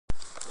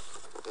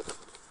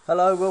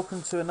Hello,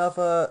 welcome to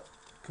another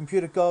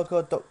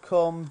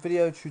ComputerGaga.com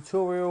video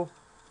tutorial.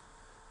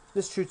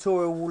 This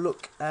tutorial will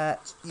look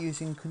at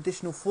using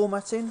conditional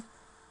formatting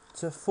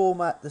to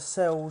format the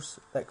cells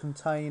that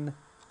contain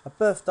a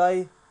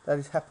birthday that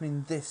is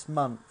happening this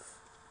month.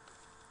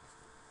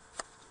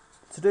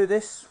 To do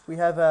this, we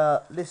have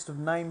our list of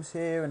names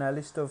here and our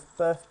list of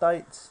birth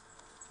dates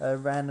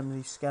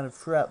randomly scattered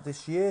throughout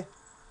this year.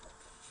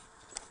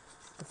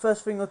 The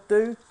first thing I'll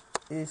do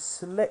is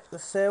select the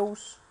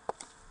cells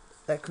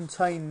that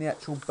contain the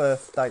actual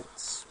birth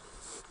dates.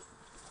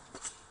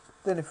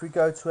 Then if we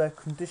go to our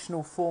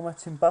conditional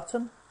formatting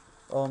button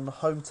on the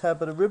home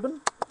tab of the ribbon,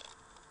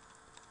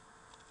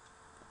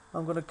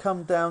 I'm going to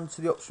come down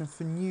to the option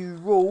for new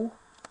rule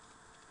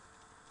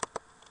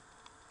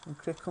and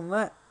click on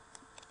that,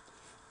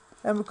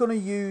 and we're going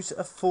to use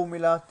a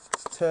formula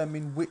to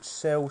determine which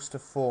cells to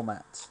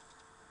format.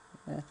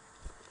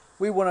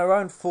 We want our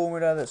own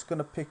formula that's going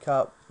to pick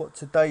up what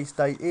today's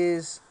date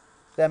is,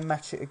 then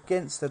match it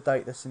against the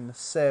date that's in the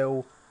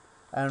cell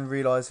and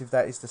realise if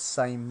that is the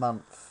same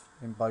month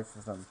in both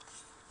of them.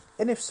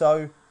 And if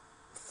so,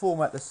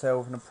 format the cell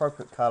with an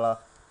appropriate colour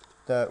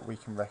that we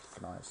can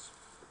recognise.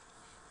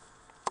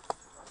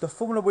 The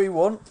formula we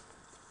want,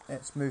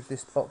 let's move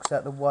this box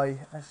out of the way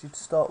actually to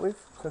start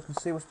with so I can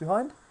see what's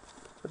behind.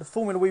 But the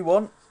formula we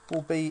want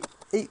will be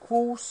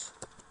equals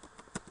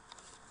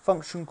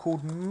function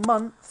called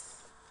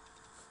month,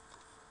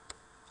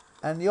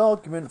 and the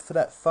argument for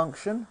that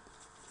function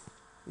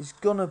is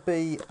going to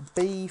be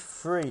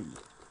B3.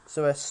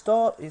 So our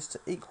start is to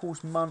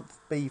equals month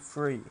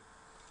B3.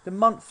 The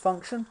month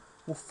function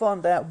will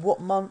find out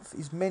what month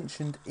is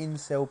mentioned in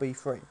cell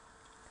B3.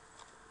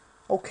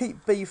 I'll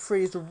keep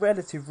B3 as a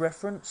relative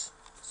reference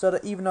so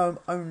that even though I'm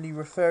only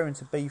referring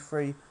to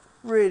B3,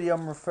 really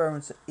I'm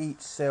referring to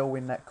each cell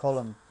in that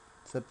column.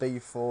 So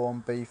B4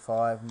 and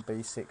B5 and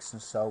B6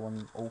 and so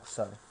on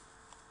also.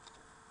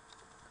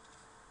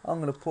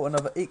 I'm going to put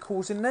another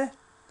equals in there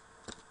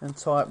and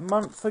type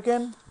month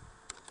again,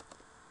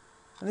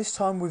 and this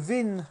time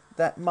within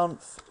that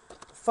month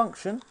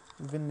function,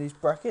 within these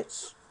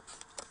brackets,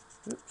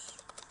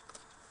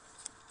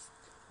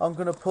 I'm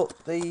going to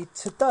put the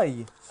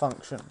today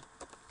function.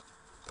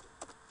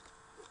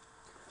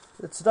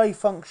 The today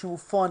function will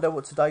find out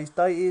what today's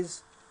date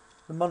is.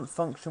 The month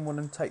function will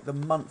then take the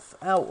month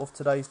out of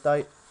today's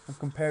date and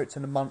compare it to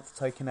the month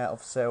taken out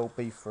of cell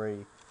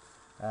B3,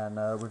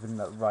 and within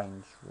that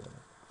range really.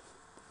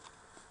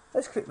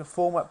 Let's click the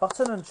format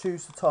button and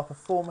choose the type of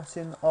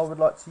formatting I would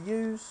like to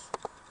use.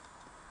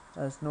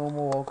 As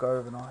normal, I'll go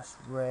with a nice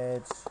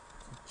red to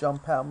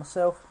jump out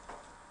myself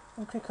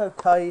and click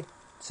OK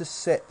to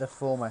set the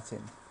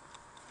formatting.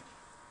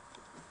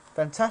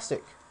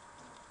 Fantastic.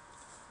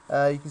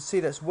 You can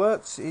see that's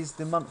worked. It is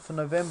the month of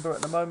November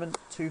at the moment,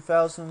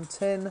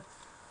 2010. You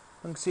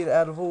can see that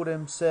out of all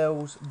them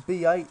cells,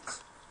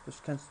 B8,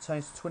 which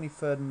contains the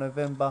 23rd of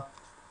November,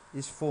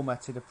 is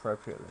formatted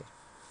appropriately.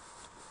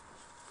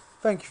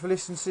 Thank you for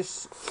listening to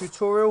this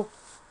tutorial.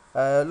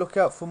 Look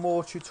out for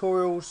more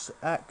tutorials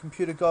at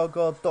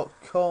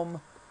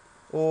ComputerGaga.com,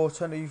 or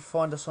alternatively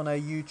find us on our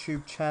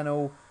YouTube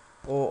channel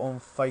or on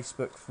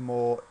Facebook for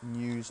more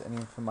news and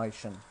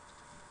information.